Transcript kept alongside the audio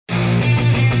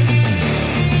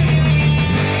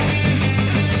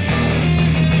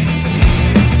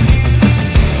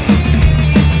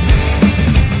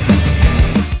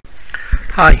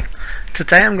Hi,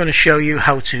 today I'm going to show you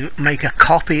how to make a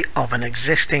copy of an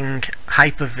existing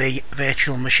Hyper-V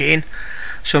virtual machine.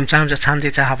 Sometimes it's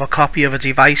handy to have a copy of a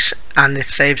device and it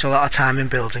saves a lot of time in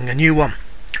building a new one.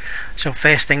 So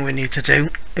first thing we need to do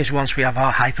is, once we have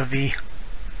our Hyper-V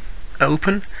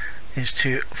open, is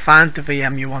to find the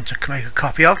VM you want to make a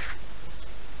copy of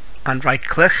and right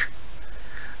click,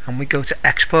 and we go to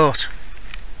export.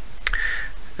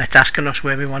 It's asking us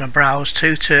where we want to browse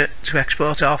to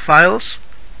export our files.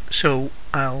 So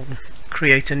I'll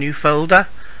create a new folder,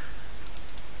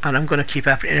 and I'm going to keep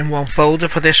everything in one folder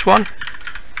for this one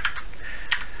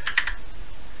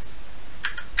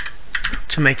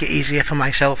to make it easier for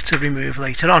myself to remove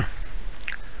later on.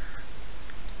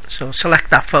 So select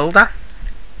that folder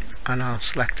and I'll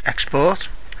select export,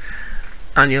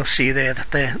 and you'll see there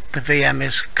that the VM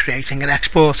is creating an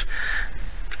export.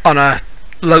 On a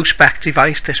low spec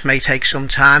device this may take some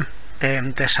time.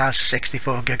 This has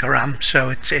 64 gig of RAM,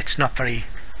 so it's not very.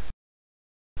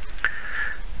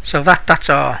 So that's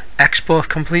our export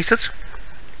completed.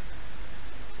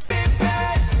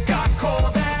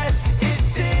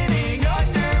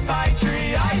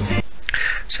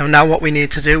 So now what we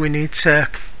need to do, we need to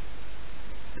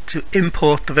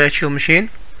import the virtual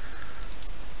machine,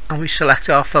 and we select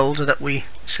our folder that we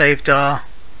saved our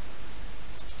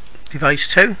device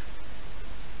to.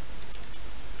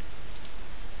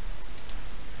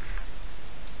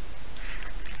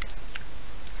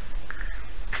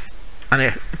 And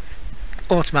it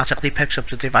automatically picks up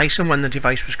the device and when the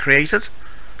device was created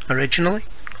originally.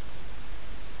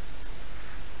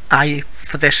 I,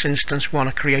 for this instance, want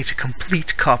to create a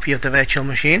complete copy of the virtual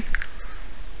machine.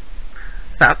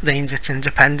 That means it's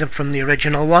independent from the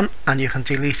original one, and you can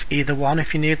delete either one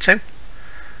if you need to.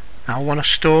 Now I want to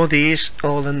store these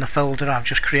all in the folder I've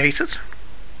just created.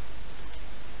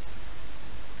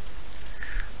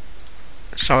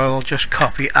 So I will just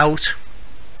copy out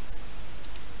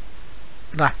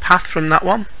that path from that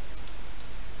one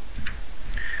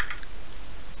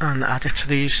and add it to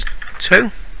these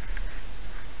two.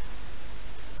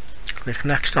 Click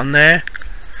next on there.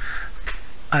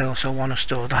 I also want to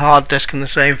store the hard disk in the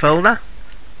same folder,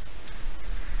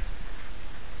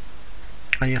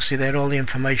 and you'll see there all the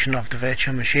information of the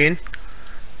virtual machine.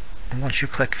 And once you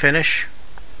click finish,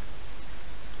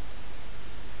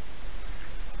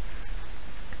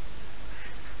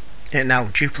 it now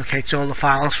duplicates all the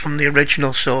files from the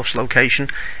original source location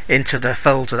into the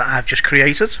folder that I've just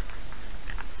created.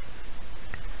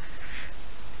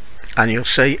 And you'll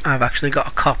see I've actually got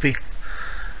a copy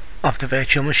of the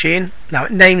virtual machine. Now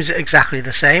it names it exactly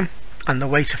the same, and the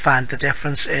way to find the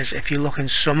difference is if you look in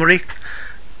summary,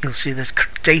 you'll see the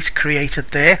date created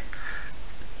there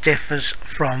differs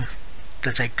from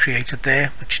the date created there,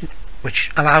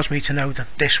 which allows me to know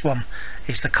that this one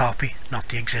is the copy, not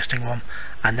the existing one.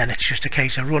 And then it's just a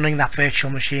case of running that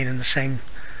virtual machine in the same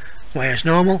way as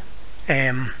normal,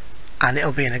 and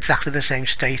it'll be in exactly the same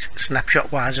state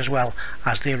snapshot wise as well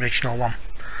as the original one.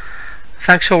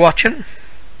 Thanks for watching.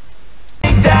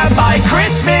 That by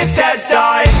Christmas